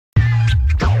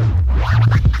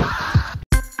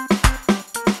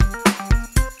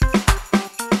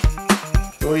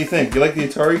do you think? You like the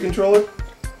Atari controller?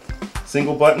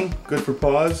 Single button, good for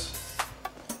pause,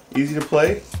 easy to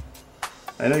play.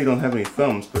 I know you don't have any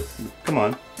thumbs, but come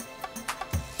on.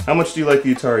 How much do you like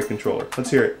the Atari controller? Let's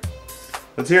hear it.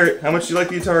 Let's hear it. How much do you like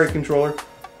the Atari controller?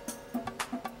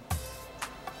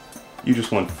 You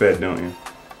just want fed, don't you?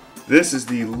 This is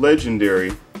the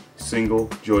legendary single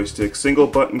joystick, single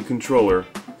button controller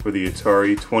for the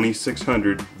Atari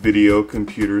 2600 video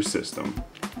computer system.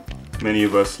 Many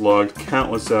of us logged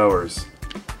countless hours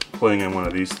playing on one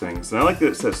of these things. And I like that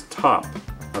it says top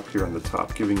up here on the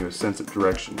top, giving you a sense of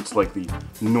direction. It's like the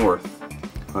north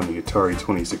on the Atari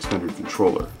 2600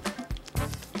 controller.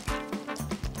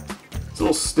 It's a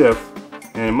little stiff,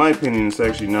 and in my opinion it's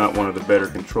actually not one of the better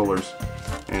controllers,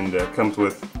 and comes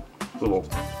with little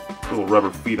rubber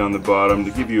feet on the bottom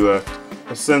to give you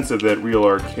a sense of that real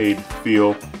arcade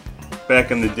feel.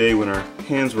 Back in the day when our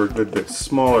hands were a good bit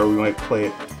smaller, we might play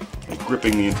it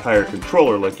gripping the entire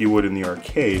controller like you would in the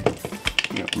arcade,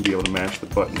 you know, and be able to mash the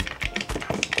button.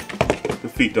 The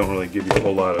feet don't really give you a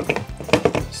whole lot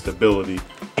of stability,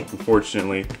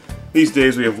 unfortunately. These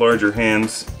days we have larger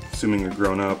hands, assuming you're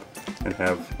grown up and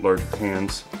have larger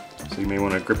hands, so you may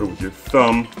want to grip it with your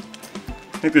thumb.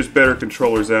 I think there's better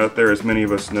controllers out there. As many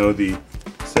of us know, the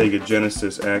Sega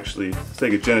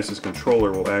Genesis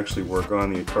controller will actually work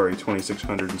on the Atari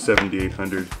 2600 and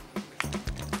 7800.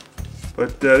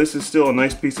 But this is still a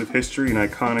nice piece of history, an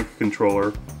iconic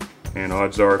controller, and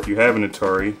odds are if you have an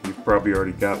Atari, you've probably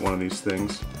already got one of these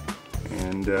things,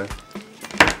 and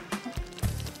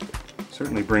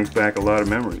certainly brings back a lot of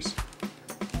memories.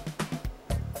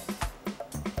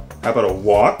 How about a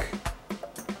walk?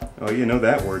 Oh, you know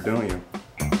that word, don't you?